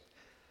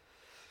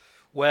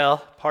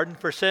Well, pardon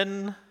for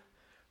sin,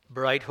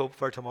 bright hope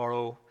for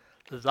tomorrow.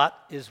 That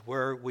is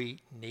where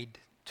we need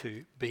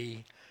to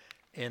be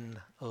in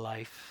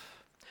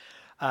life.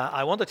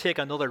 I want to take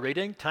another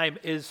reading. Time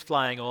is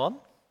flying on,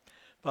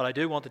 but I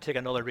do want to take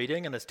another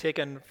reading, and it's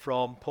taken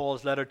from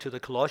Paul's letter to the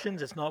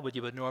Colossians. It's not what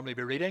you would normally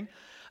be reading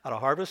at a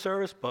harvest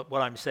service, but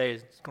what I'm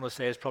going to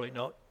say is probably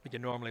not what you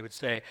normally would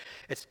say.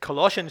 It's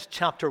Colossians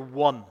chapter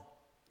 1,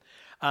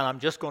 and I'm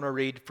just going to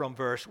read from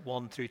verse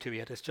 1 through to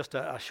 8. It's just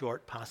a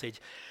short passage,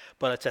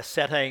 but it's a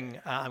setting.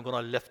 I'm going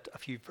to lift a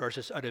few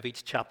verses out of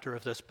each chapter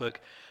of this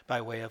book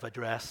by way of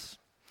address.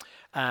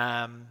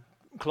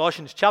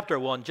 Colossians chapter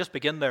 1, just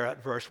begin there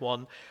at verse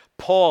 1.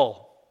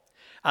 Paul,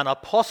 an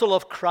apostle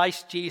of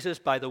Christ Jesus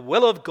by the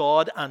will of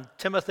God, and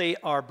Timothy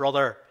our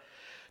brother,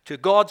 to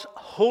God's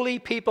holy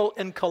people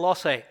in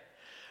Colossae,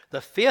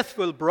 the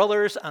faithful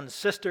brothers and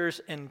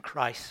sisters in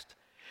Christ.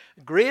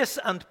 Grace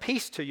and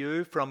peace to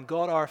you from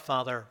God our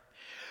Father.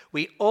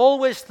 We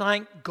always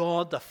thank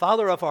God, the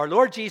Father of our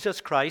Lord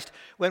Jesus Christ,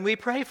 when we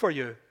pray for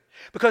you,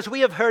 because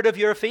we have heard of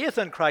your faith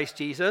in Christ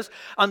Jesus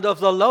and of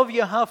the love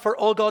you have for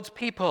all God's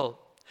people,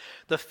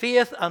 the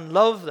faith and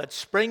love that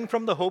spring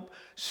from the hope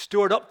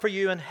stored up for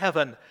you in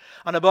heaven,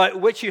 and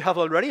about which you have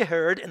already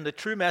heard in the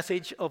true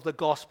message of the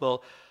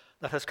gospel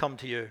that has come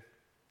to you.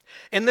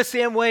 In the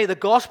same way, the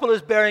gospel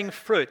is bearing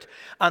fruit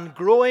and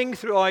growing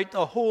throughout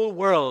the whole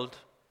world,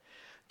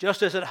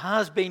 just as it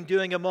has been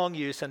doing among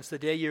you since the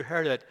day you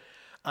heard it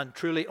and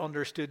truly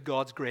understood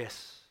God's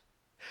grace.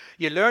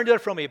 You learned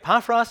it from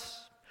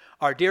Epaphras,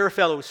 our dear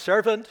fellow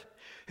servant,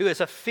 who is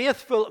a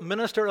faithful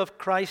minister of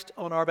Christ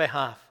on our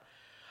behalf,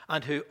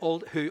 and who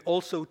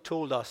also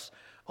told us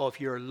of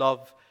your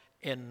love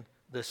in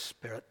the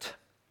Spirit.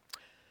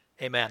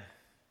 Amen.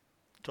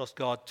 Trust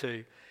God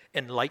to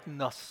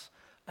enlighten us.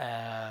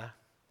 I'm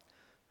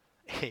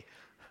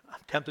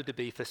tempted to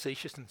be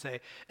facetious and say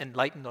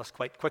enlighten us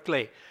quite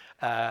quickly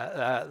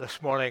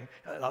this morning.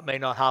 That may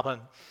not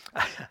happen.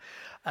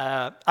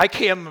 I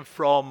came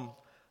from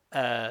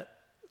the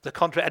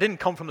country. I didn't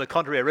come from the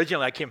country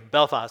originally. I came from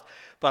Belfast,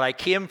 but I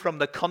came from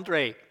the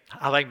country,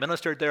 having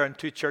ministered there in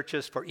 2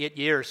 churches for 8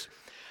 years,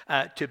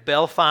 to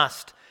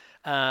Belfast,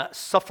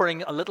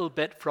 suffering a little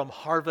bit from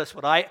harvest,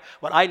 what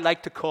I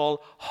like to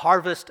call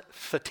harvest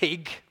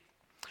fatigue.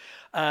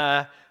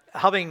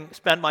 Having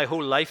spent my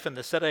whole life in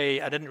the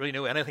city, I didn't really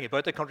know anything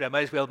about the country. I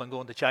might as well have been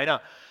going to China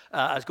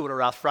as go to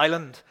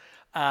Rathfriland.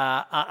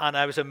 And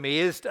I was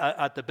amazed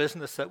at the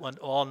business that went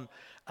on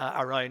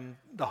around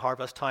the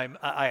harvest time.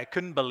 I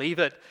couldn't believe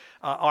it.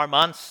 Our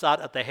man sat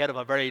at the head of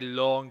a very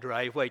long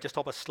driveway, just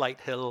up a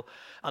slight hill,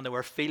 and there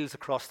were fields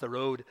across the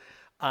road.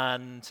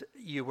 And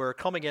you were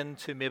coming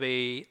into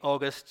maybe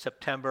August,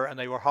 September, and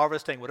they were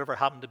harvesting whatever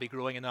happened to be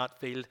growing in that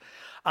field.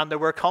 And there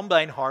were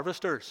combine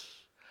harvesters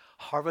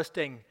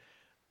harvesting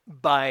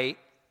by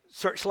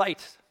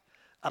searchlight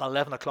at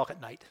 11 o'clock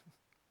at night.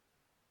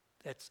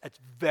 It's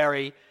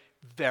very,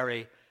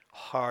 very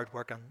hard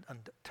work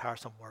and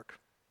tiresome work.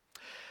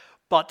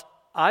 But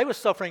I was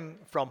suffering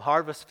from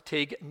harvest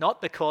fatigue,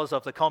 not because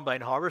of the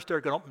combine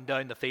harvester going up and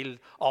down the field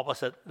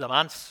opposite the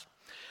manse.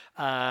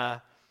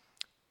 I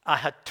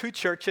had 2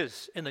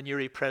 churches in the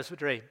Newry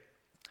Presbytery,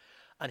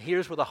 and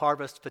here's where the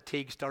harvest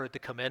fatigue started to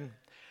come in.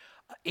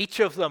 Each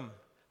of them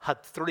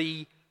had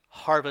 3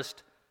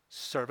 harvest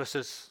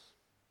services.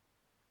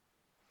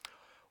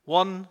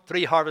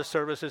 3 harvest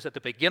services at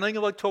the beginning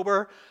of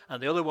October,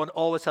 and the other one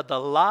always had the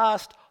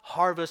last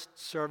harvest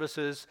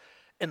services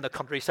in the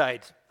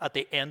countryside at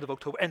the end of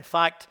October. In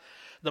fact,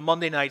 the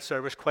Monday night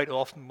service quite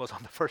often was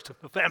on the 1st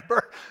of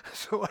November.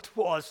 So it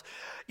was,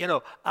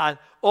 and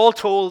all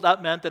told,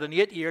 that meant that in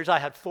 8 years I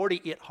had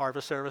 48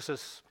 harvest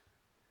services,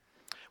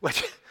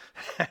 which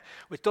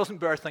doesn't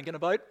bear thinking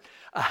about.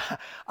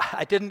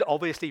 I didn't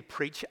obviously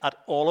preach at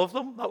all of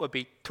them. That would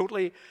be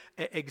totally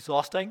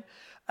exhausting.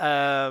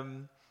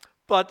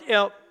 But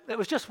it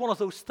was just one of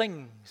those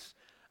things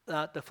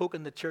that the folk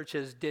in the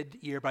churches did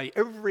year by year.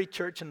 Every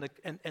church in the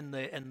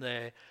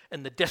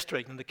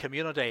district, in the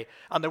community,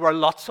 and there were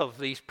lots of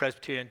these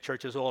Presbyterian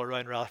churches all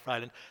around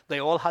Rathfriland. They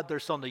all had their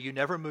Sunday. You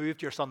never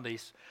moved your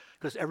Sundays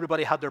because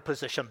everybody had their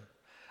position,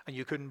 and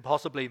you couldn't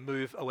possibly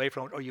move away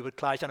from it, or you would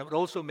clash. And it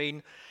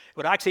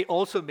would actually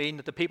also mean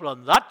that the people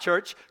in that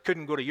church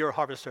couldn't go to your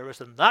harvest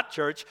service in that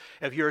church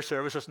if your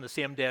service was on the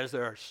same day as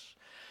theirs.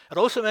 It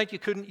also meant you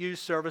couldn't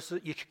use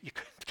services.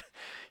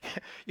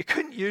 You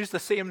couldn't use the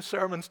same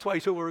sermons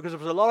twice over because there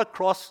was a lot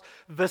of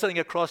visiting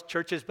across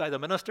churches by the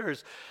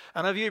ministers.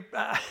 And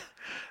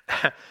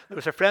there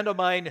was a friend of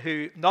mine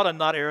who, not in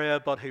that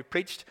area, but who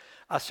preached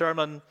a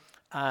sermon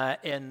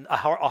in a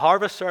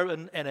harvest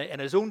sermon in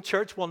his own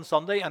church one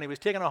Sunday, and he was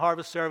taking a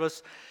harvest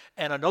service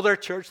in another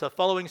church the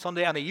following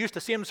Sunday, and he used the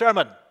same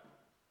sermon.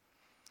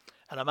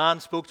 And a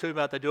man spoke to him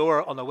at the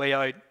door on the way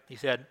out. He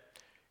said,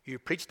 "You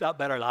preached that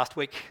better last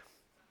week."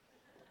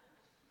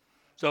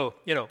 So,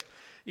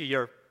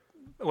 there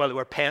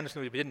were pens,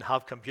 we didn't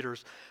have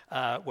computers,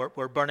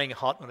 were burning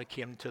hot when it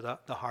came to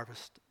the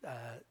harvest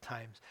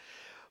times.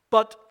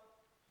 But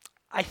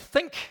I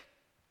think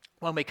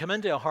when we come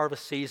into a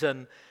harvest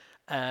season,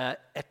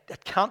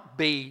 It can't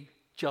be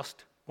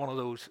just one of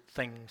those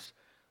things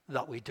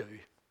that we do.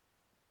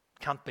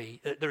 Can't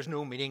be. There's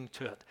no meaning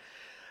to it.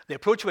 The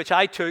approach which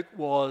I took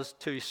was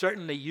to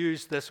certainly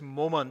use this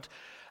moment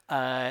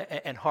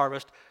in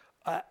harvest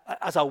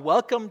as a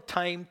welcome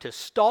time to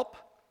stop,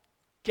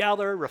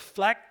 gather,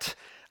 reflect,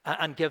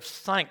 and give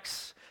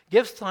thanks.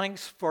 Give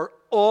thanks for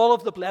all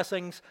of the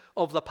blessings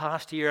of the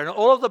past year and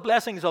all of the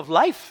blessings of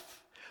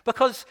life.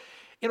 Because,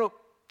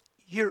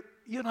 you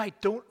and I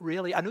don't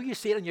really, I know you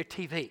see it on your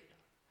TV,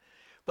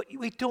 but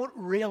we don't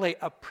really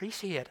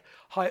appreciate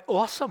how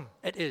awesome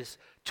it is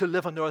to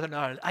live in Northern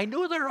Ireland. I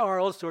know there are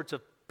all sorts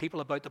of people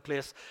about the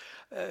place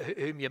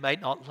whom you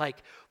might not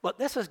like, but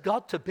this has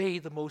got to be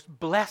the most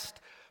blessed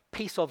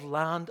piece of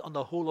land on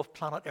the whole of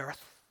planet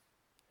Earth.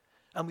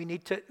 And we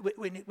need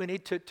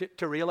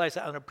to realize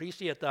that and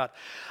appreciate that.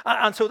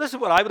 And so this is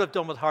what I would have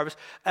done with harvest.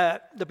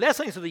 The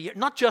blessings of the year,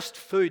 not just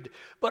food,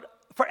 but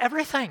for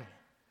everything.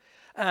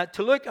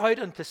 To look out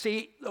and to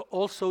see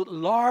also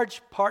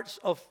large parts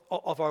of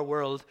our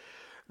world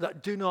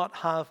that do not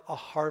have a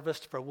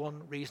harvest for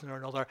one reason or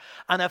another.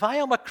 And if I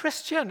am a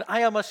Christian,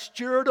 I am a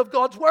steward of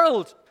God's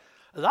world.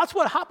 That's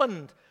what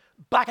happened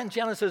back in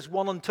Genesis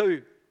 1 and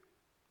 2.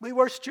 We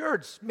were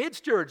stewards, made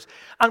stewards,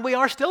 and we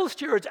are still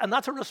stewards, and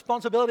that's a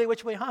responsibility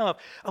which we have.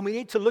 And we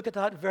need to look at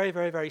that very,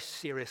 very, very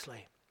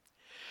seriously.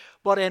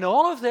 But in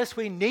all of this,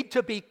 we need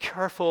to be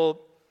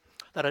careful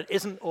that it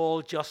isn't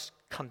all just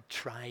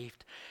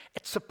contrived.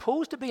 It's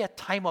supposed to be a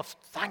time of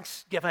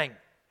thanksgiving.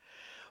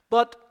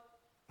 But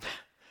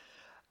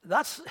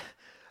that's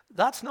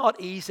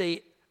not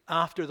easy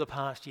after the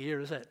past year,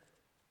 is it?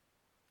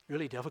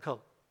 Really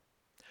difficult.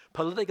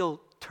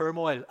 Political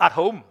turmoil at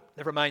home,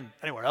 never mind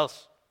anywhere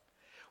else.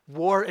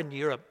 War in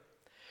Europe,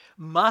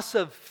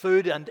 massive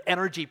food and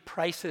energy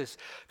prices,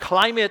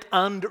 climate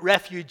and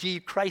refugee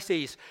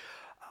crises.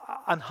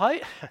 And how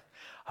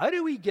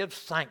do we give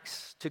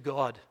thanks to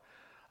God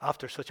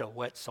after such a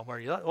wet summer?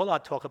 All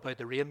that talk about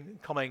the rain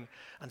coming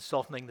and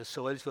softening the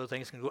soil so that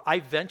things can go.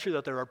 I venture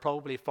that there are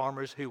probably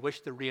farmers who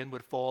wish the rain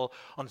would fall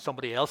on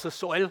somebody else's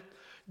soil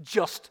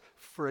just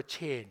for a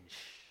change.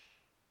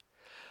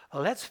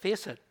 Well, let's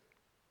face it.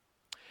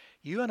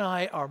 You and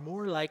I are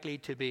more likely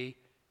to be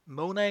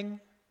moaning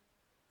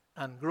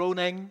and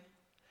groaning,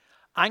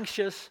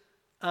 anxious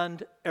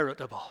and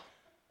irritable.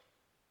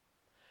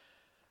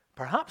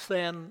 Perhaps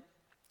then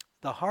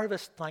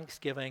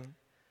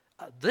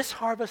this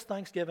harvest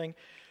Thanksgiving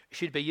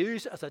should be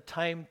used as a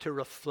time to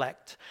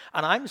reflect.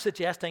 And I'm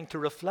suggesting to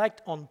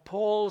reflect on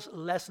Paul's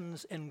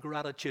lessons in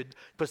gratitude,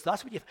 because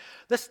that's what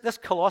this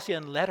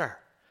Colossian letter,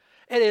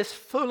 it is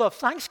full of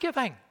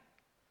thanksgiving.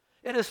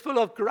 It is full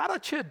of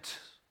gratitude.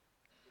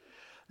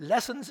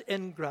 Lessons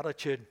in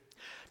gratitude.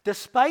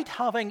 Despite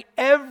having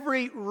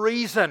every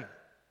reason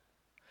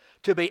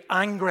to be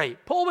angry.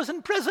 Paul was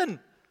in prison,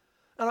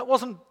 and it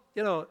wasn't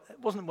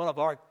one of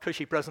our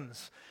cushy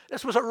prisons.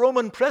 This was a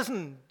Roman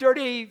prison,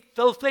 dirty,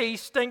 filthy,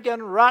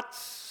 stinking,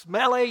 rats,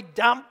 smelly,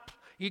 damp.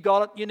 You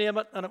got it, you name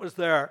it, and it was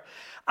there.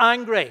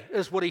 Angry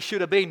is what he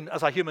should have been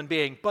as a human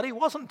being, but he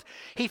wasn't.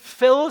 He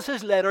fills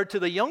his letter to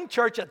the young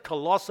church at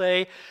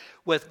Colossae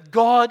with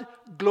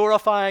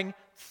God-glorifying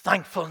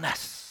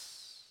thankfulness.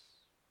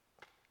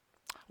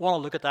 I want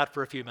to look at that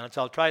for a few minutes.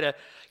 I'll try to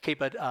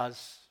keep it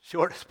as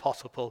short as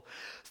possible.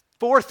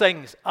 4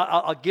 things,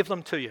 I'll give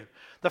them to you.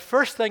 The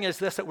first thing is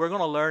this that we're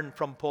going to learn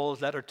from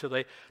Paul's letter to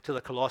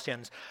the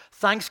Colossians.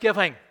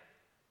 Thanksgiving.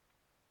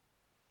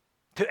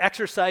 To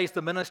exercise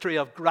the ministry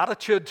of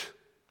gratitude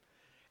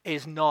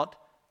is not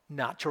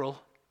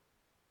natural.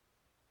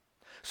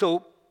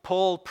 So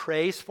Paul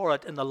prays for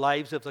it in the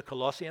lives of the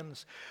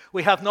Colossians.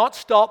 We have not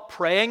stopped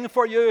praying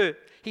for you,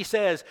 he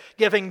says,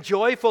 giving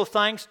joyful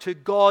thanks to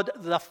God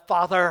the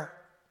Father.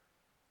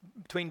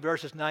 Between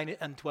verses 9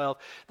 and 12.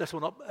 This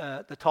one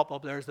up, the top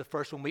up there is the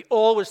first one. We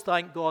always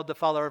thank God the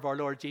Father of our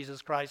Lord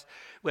Jesus Christ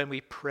when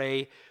we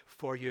pray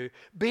for you.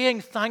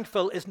 Being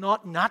thankful is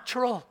not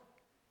natural.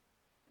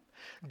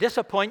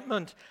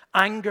 Disappointment,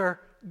 anger,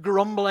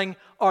 grumbling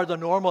are the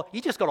normal.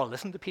 You just got to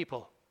listen to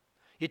people.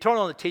 You turn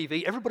on the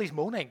TV, everybody's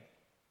moaning.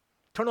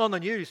 Turn on the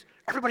news,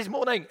 everybody's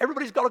moaning.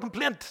 Everybody's got a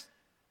complaint.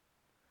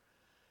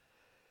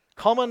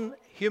 Common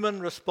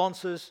human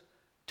responses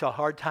to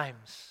hard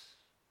times.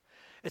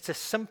 It's a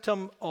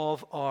symptom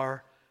of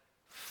our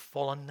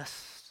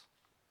fallenness.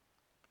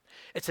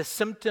 It's a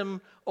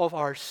symptom of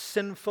our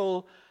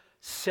sinful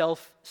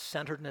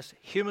self-centeredness.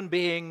 Human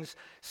beings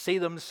see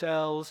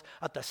themselves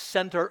at the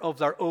center of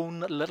their own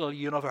little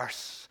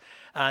universe,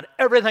 and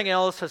everything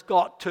else has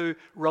got to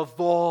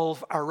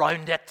revolve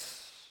around it.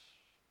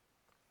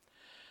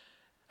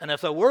 And if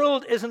the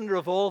world isn't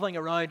revolving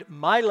around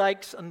my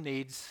likes and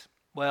needs,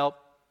 well,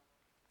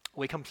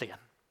 we complain.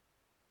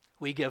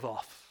 We give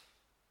off.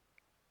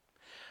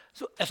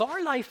 So if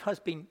our life has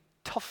been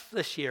tough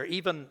this year,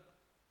 even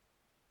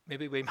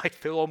maybe we might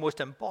feel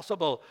almost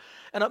impossible,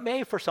 and it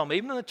may for some,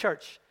 even in the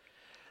church,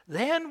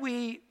 then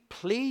we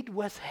plead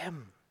with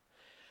him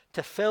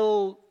to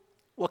fill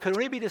what can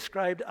only be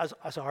described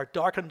as our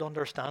darkened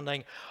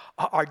understanding,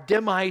 our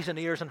dim eyes and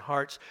ears and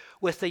hearts,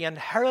 with the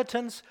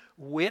inheritance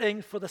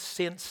waiting for the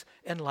saints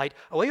in light.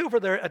 Away over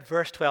there at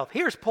verse 12,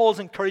 here's Paul's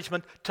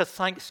encouragement to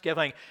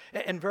thanksgiving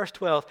in verse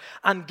 12.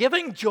 And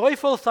giving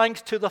joyful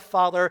thanks to the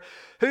Father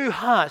who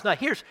has, now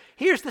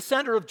here's the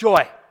center of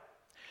joy,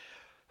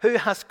 who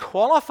has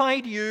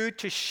qualified you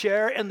to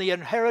share in the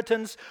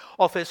inheritance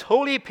of his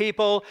holy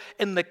people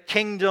in the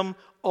kingdom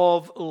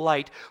of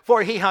light.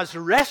 For he has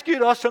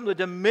rescued us from the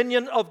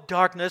dominion of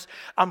darkness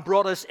and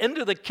brought us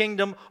into the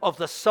kingdom of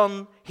the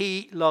Son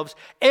he loves,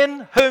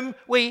 in whom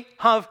we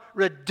have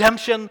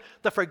redemption,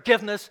 the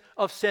forgiveness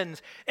of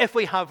sins. If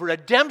we have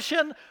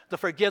redemption, the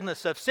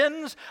forgiveness of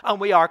sins, and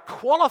we are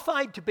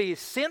qualified to be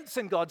saints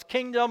in God's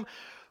kingdom,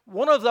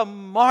 one of the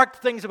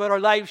marked things about our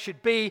lives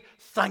should be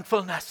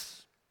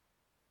thankfulness.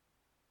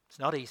 It's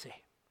not easy.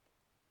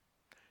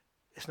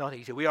 It's not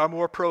easy. We are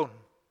more prone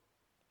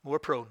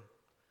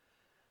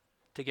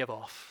to give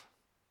off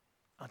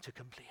and to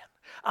complain.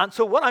 And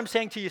so what I'm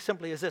saying to you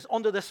simply is this,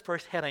 under this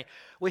first heading,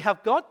 we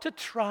have got to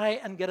try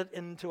and get it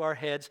into our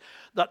heads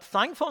that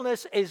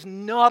thankfulness is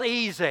not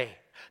easy,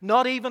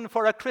 not even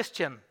for a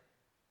Christian.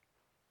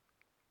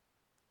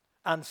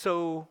 And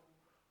so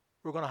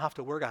we're going to have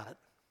to work at it.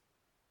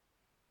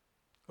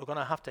 We're going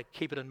to have to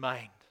keep it in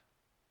mind.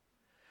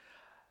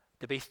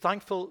 To be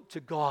thankful to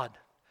God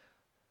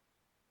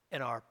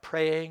in our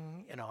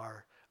praying, in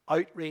our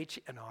outreach,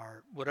 in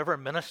our whatever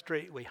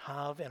ministry we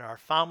have, in our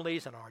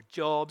families, in our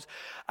jobs,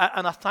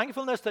 and a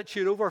thankfulness that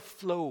should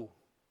overflow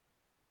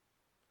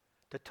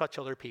to touch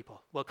other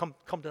people. We'll come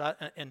to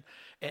that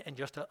in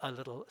just a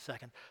little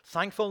second.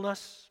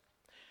 Thankfulness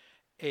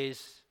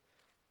is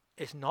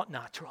not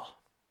natural.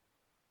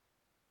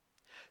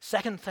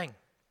 Second thing,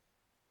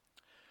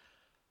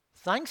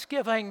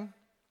 thanksgiving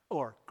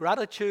or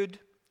gratitude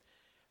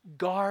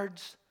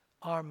guards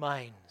our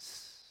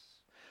minds.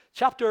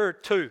 Chapter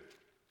 2,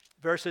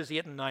 verses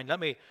 8 and 9. Let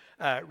me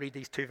read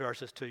these two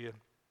verses to you.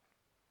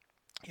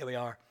 Here we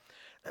are.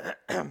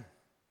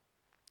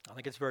 I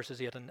think it's verses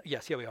 8 and...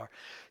 Yes, here we are.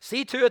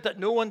 See to it that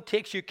no one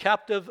takes you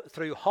captive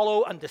through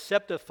hollow and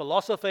deceptive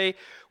philosophy,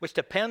 which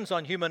depends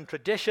on human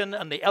tradition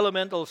and the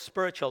elemental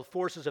spiritual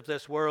forces of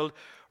this world,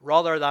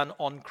 rather than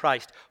on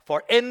Christ.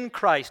 For in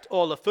Christ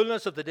all the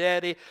fullness of the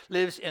deity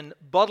lives in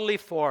bodily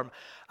form,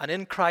 and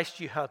in Christ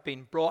you have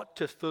been brought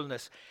to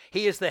fullness.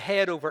 He is the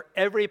head over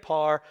every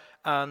power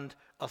and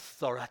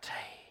authority.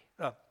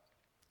 Oh,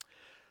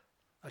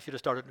 I should have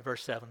started in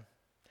verse 7.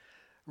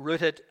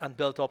 Rooted and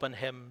built up in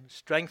him,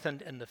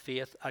 strengthened in the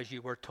faith as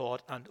you were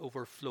taught, and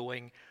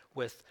overflowing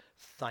with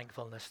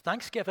thankfulness.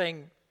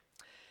 Thanksgiving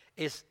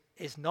is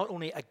not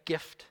only a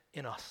gift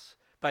in us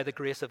by the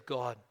grace of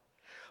God,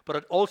 but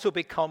it also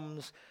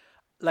becomes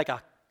like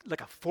a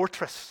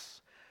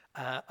fortress,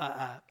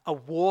 a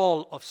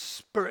wall of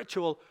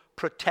spiritual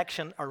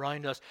protection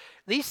around us.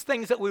 These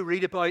things that we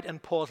read about in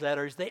Paul's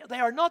letters, they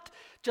are not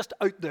just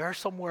out there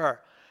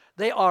somewhere.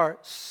 They are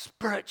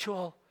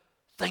spiritual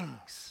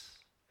things.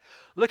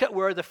 Look at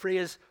where the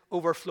phrase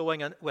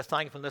overflowing with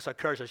thankfulness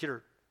occurs. I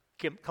should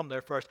have come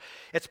there first.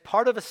 It's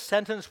part of a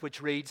sentence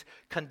which reads,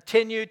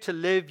 continue to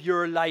live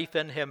your life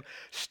in him,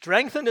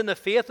 strengthened in the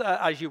faith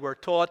as you were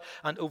taught,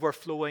 and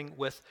overflowing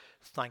with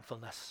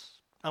thankfulness.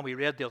 And we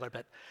read the other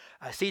bit.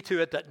 See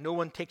to it that no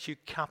one takes you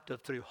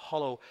captive through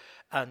hollow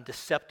and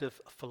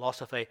deceptive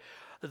philosophy.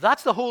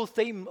 That's the whole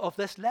theme of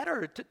this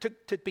letter,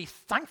 to be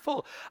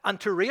thankful and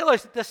to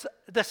realize that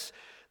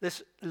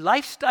this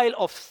lifestyle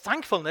of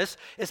thankfulness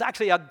is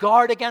actually a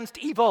guard against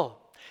evil.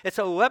 It's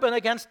a weapon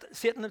against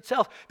Satan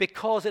itself,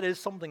 because it is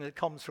something that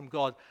comes from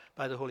God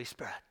by the Holy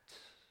Spirit.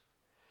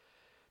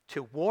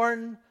 To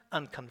warn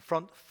and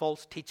confront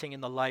false teaching in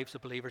the lives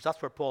of believers.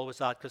 That's where Paul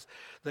was at, because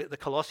the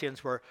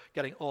Colossians were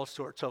getting all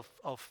sorts of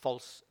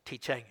false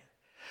teaching.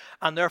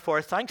 And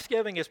therefore,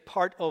 thanksgiving is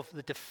part of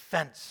the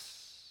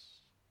defense.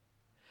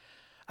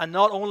 And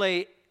not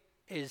only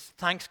is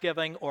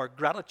thanksgiving or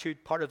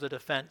gratitude part of the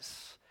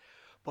defense,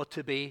 but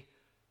to be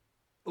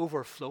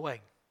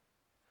overflowing.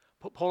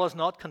 Paul is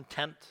not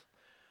content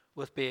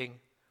with being,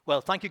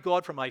 well, thank you,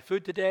 God, for my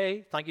food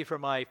today. Thank you for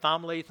my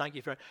family.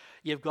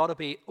 You've got to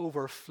be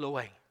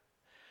overflowing.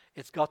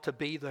 It's got to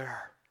be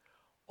there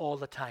all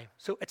the time.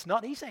 So it's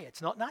not easy.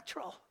 It's not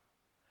natural.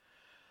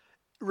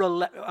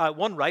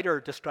 One writer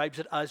describes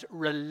it as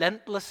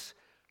relentless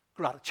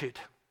gratitude.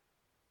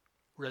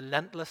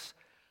 Relentless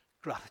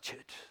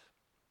gratitude.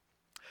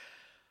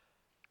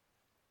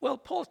 Well,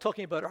 Paul's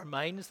talking about our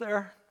minds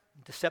there,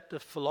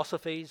 deceptive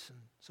philosophies and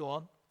so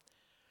on.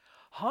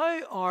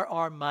 How are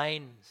our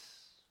minds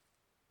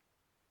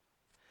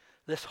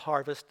this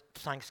Harvest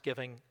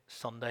Thanksgiving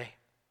Sunday?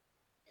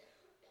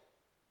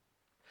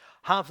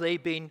 Have they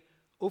been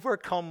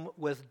overcome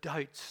with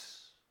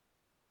doubts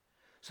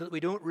so that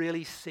we don't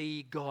really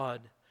see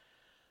God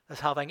as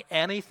having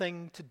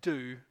anything to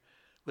do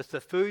with the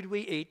food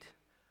we eat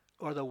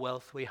or the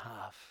wealth we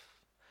have?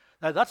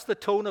 Now, that's the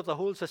tone of the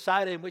whole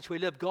society in which we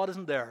live. God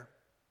isn't there.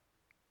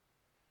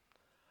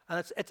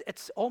 And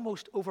it's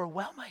almost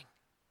overwhelming.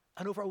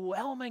 An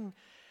overwhelming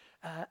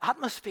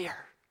atmosphere,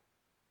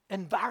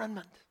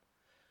 environment.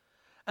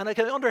 And I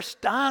can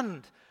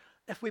understand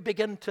if we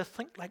begin to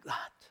think like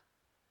that.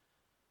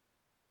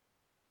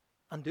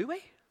 And do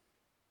we?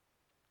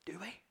 Do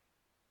we?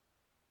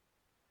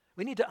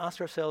 We need to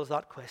ask ourselves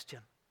that question.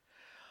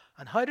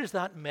 And how does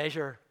that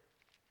measure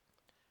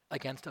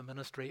against a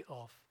ministry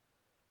of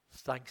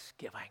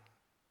thanksgiving?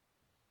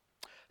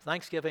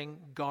 Thanksgiving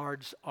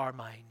guards our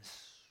minds.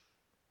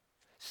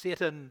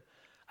 Satan,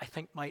 I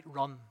think, might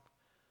run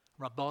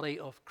from a body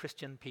of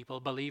Christian people,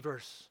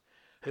 believers,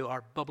 who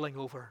are bubbling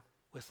over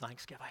with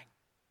thanksgiving.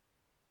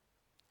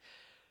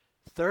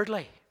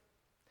 Thirdly,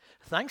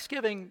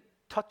 thanksgiving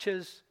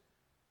touches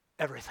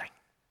everything.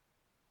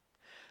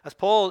 As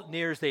Paul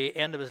nears the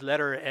end of his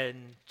letter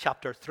in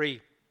chapter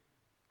 3,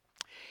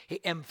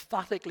 he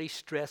emphatically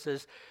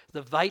stresses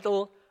the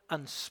vital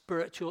and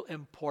spiritual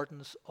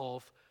importance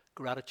of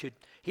gratitude.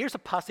 Here's a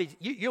passage,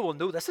 you will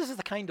know this. This is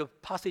the kind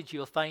of passage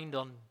you'll find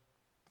on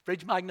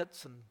fridge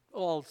magnets and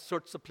all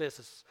sorts of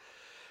places.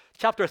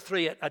 Chapter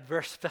 3 at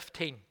verse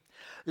 15.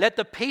 Let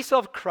the peace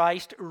of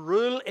Christ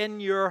rule in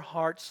your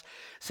hearts,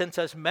 since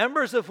as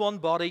members of one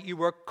body you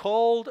were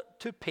called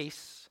to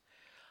peace,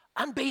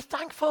 and be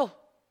thankful.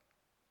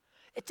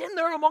 It's in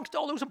there amongst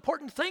all those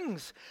important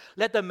things.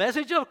 Let the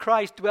message of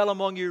Christ dwell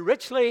among you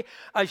richly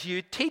as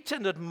you teach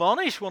and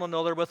admonish one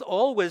another with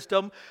all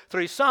wisdom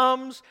through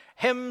psalms,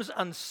 hymns,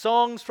 and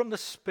songs from the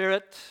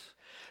Spirit,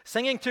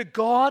 singing to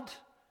God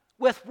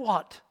with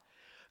what?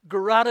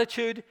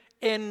 Gratitude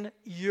in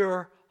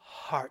your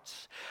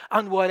hearts.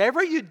 And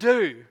whatever you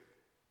do,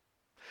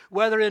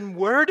 whether in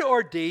word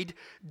or deed,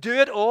 do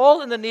it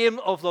all in the name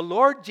of the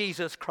Lord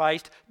Jesus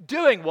Christ,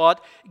 doing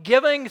what?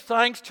 Giving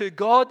thanks to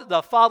God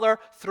the Father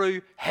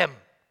through him.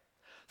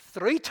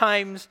 3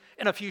 times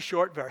in a few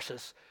short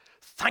verses.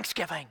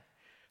 Thanksgiving,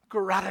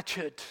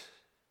 gratitude.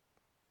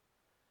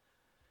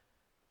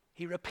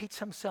 He repeats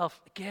himself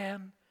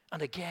again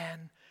and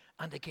again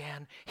and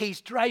again.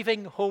 He's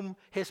driving home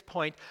his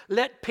point.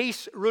 Let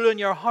peace rule in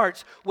your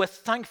hearts with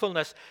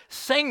thankfulness.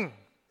 Sing.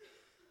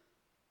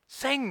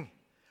 Sing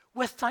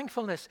with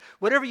thankfulness.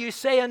 Whatever you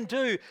say and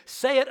do,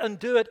 say it and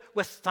do it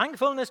with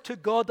thankfulness to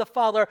God the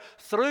Father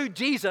through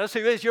Jesus,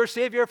 who is your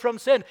Savior from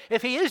sin,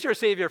 if he is your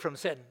Savior from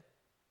sin.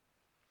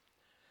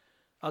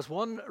 As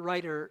one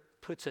writer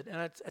puts it,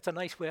 and it's a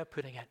nice way of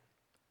putting it,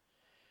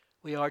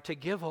 we are to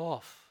give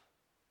off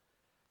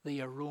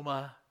the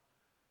aroma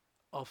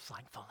of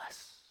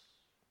thankfulness.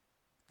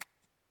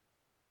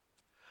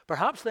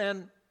 Perhaps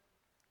then,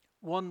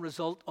 one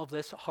result of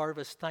this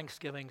harvest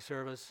Thanksgiving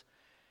service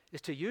is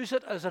to use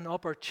it as an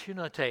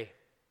opportunity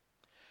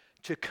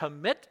to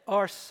commit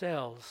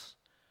ourselves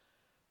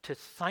to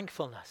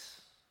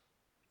thankfulness,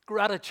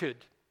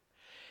 gratitude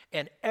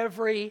in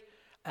every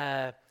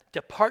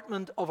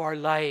department of our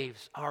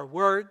lives, our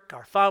work,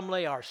 our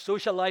family, our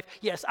social life,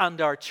 yes, and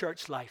our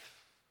church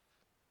life.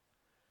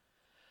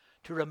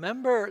 To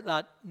remember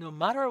that no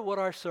matter what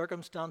our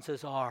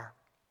circumstances are,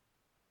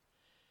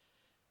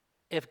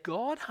 if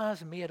God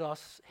has made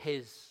us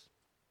his,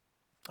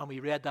 and we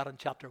read that in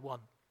chapter 1,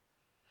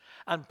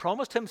 and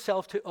promised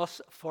himself to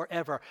us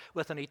forever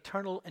with an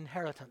eternal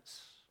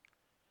inheritance,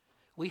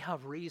 we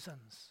have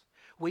reasons.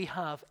 We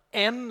have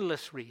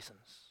endless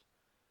reasons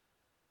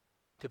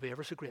to be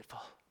ever so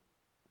grateful,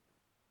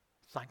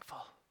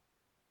 thankful.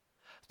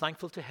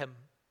 Thankful to him,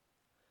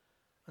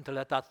 and to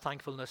let that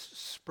thankfulness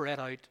spread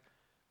out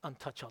and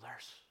touch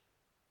others.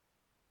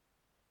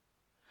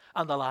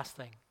 And the last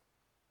thing,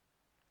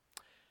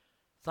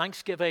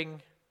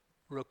 thanksgiving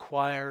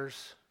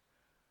requires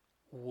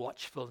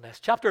watchfulness.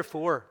 Chapter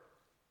 4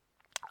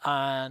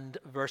 and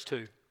verse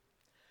 2.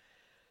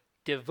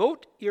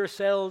 Devote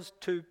yourselves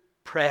to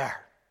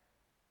prayer.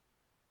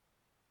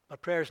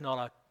 But prayer is not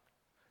a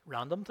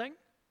random thing.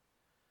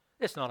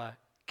 It's not a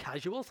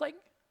casual thing.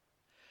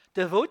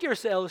 Devote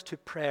yourselves to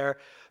prayer,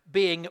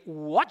 being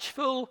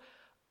watchful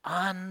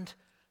and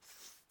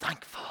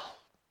thankful.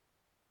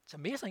 It's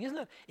amazing, isn't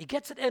it? He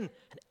gets it in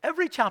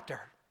every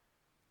chapter.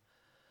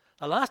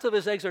 The last of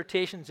his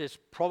exhortations is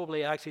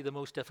probably actually the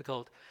most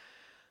difficult.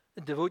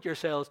 Devote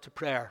yourselves to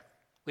prayer.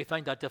 We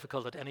find that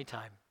difficult at any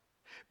time.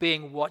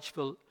 Being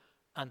watchful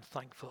and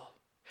thankful.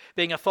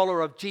 Being a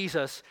follower of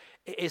Jesus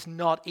is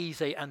not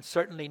easy and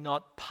certainly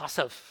not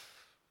passive.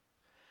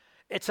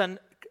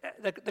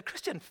 The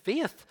Christian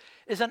faith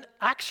is an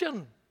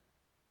action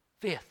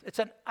faith. It's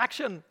an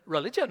action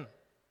religion.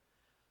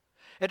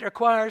 It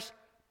requires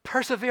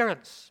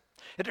perseverance.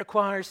 It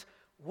requires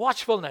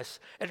watchfulness.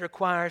 It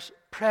requires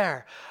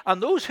prayer.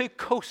 And those who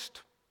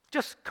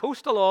just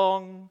coast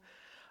along,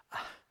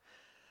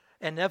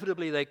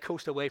 inevitably they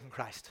coast away from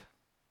Christ.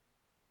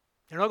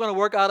 You're not going to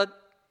work at it,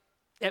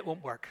 it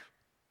won't work.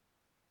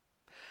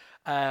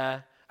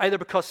 Either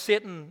because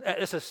Satan,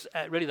 this is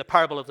really the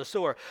parable of the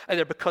sower,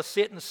 either because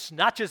Satan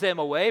snatches them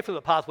away from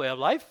the pathway of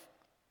life,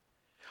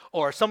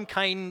 or some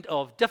kind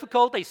of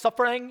difficulty,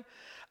 suffering,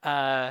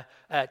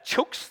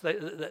 chokes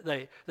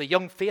the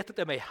young faith that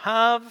they may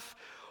have,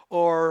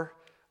 or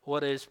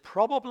what is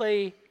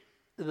probably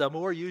the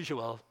more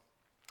usual,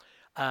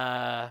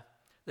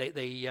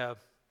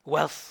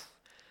 wealth,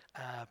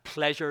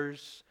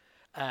 pleasures,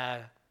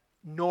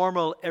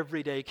 normal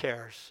everyday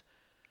cares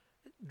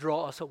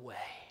draw us away.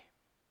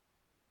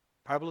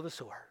 Parable of the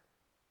sower.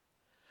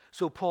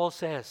 So Paul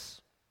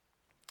says,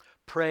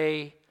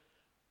 pray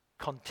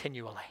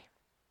continually.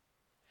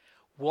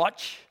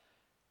 Watch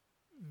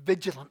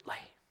vigilantly.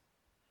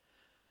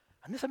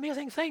 And this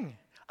amazing thing,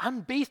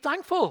 and be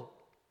thankful.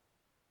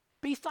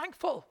 Be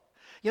thankful.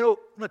 You know,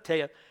 I'm going to tell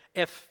you,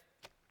 if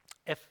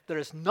there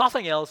is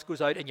nothing else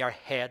goes out in your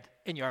head,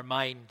 in your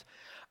mind,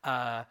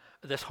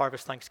 this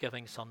Harvest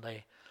Thanksgiving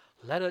Sunday,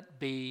 let it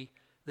be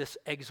this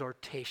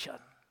exhortation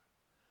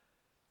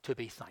to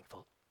be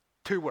thankful.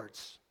 2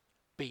 words,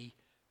 be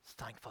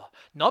thankful.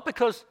 Not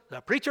because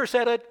the preacher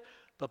said it,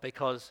 but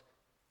because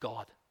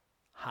God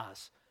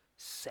has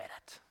said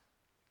it.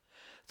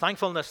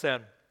 Thankfulness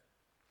then,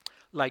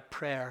 like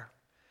prayer,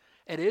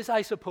 it is,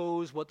 I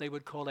suppose, what they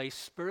would call a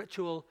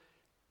spiritual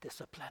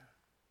discipline.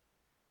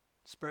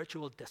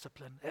 Spiritual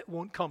discipline. It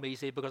won't come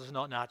easy because it's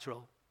not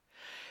natural.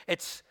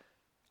 It's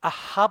a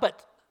habit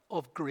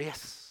of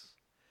grace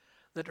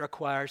that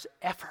requires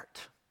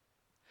effort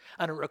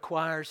and it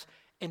requires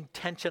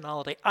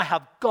intentionality. I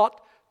have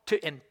got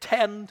to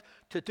intend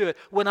to do it.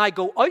 When I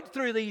go out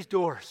through these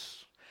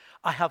doors,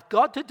 I have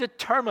got to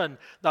determine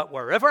that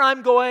wherever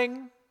I'm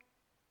going,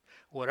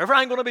 whatever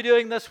I'm going to be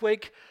doing this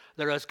week,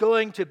 there is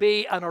going to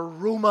be an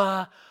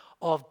aroma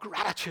of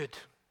gratitude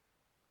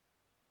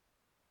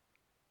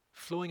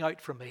flowing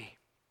out from me,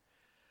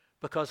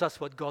 because that's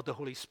what God the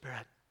Holy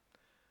Spirit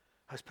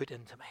has put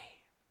into me.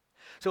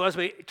 So as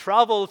we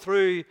travel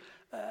through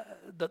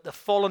the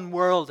fallen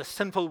world, the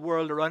sinful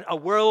world around, a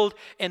world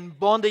in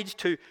bondage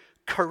to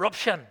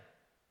corruption,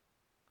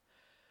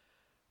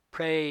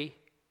 pray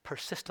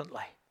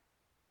persistently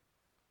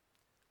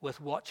with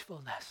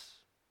watchfulness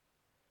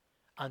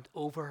and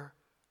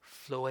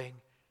overflowing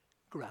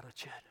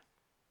gratitude.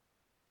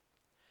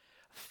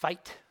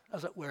 Fight,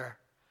 as it were,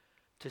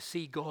 to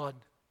see God,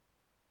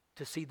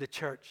 to see the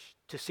church,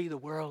 to see the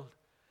world,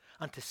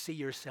 and to see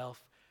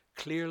yourself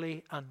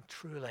clearly and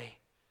truly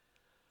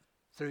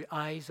through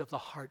eyes of the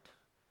heart,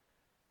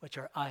 which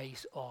are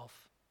eyes of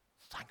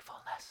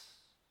thankfulness.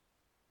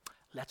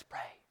 Let's pray.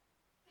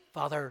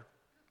 Father,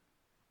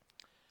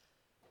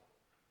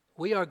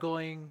 we are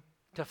going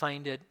to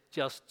find it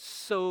just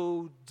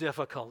so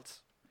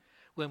difficult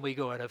when we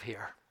go out of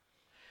here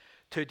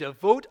to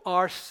devote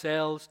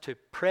ourselves to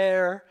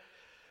prayer,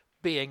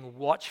 being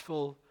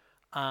watchful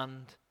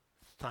and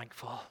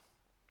thankful.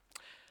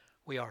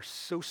 We are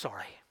so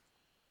sorry.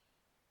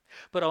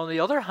 But on the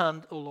other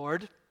hand, O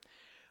Lord,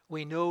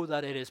 we know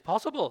that it is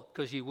possible,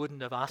 because you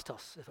wouldn't have asked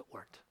us if it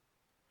weren't.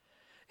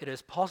 It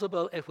is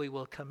possible if we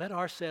will commit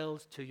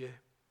ourselves to you,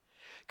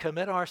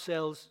 commit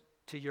ourselves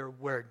to your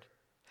word,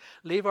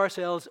 leave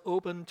ourselves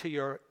open to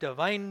your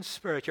divine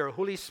Spirit, your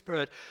Holy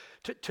Spirit,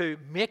 to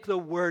make the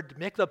word,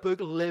 make the book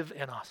live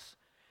in us.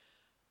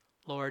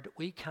 Lord,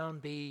 we can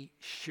be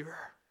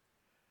sure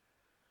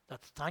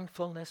that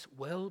thankfulness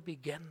will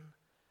begin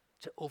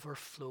to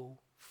overflow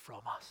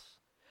from us.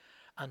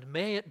 And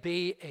may it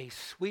be a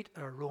sweet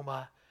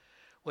aroma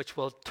which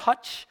will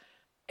touch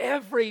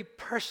every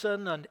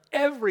person and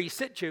every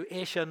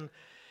situation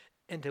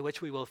into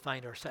which we will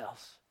find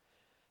ourselves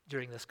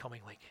during this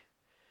coming week.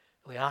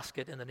 We ask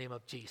it in the name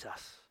of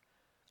Jesus.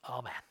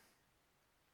 Amen.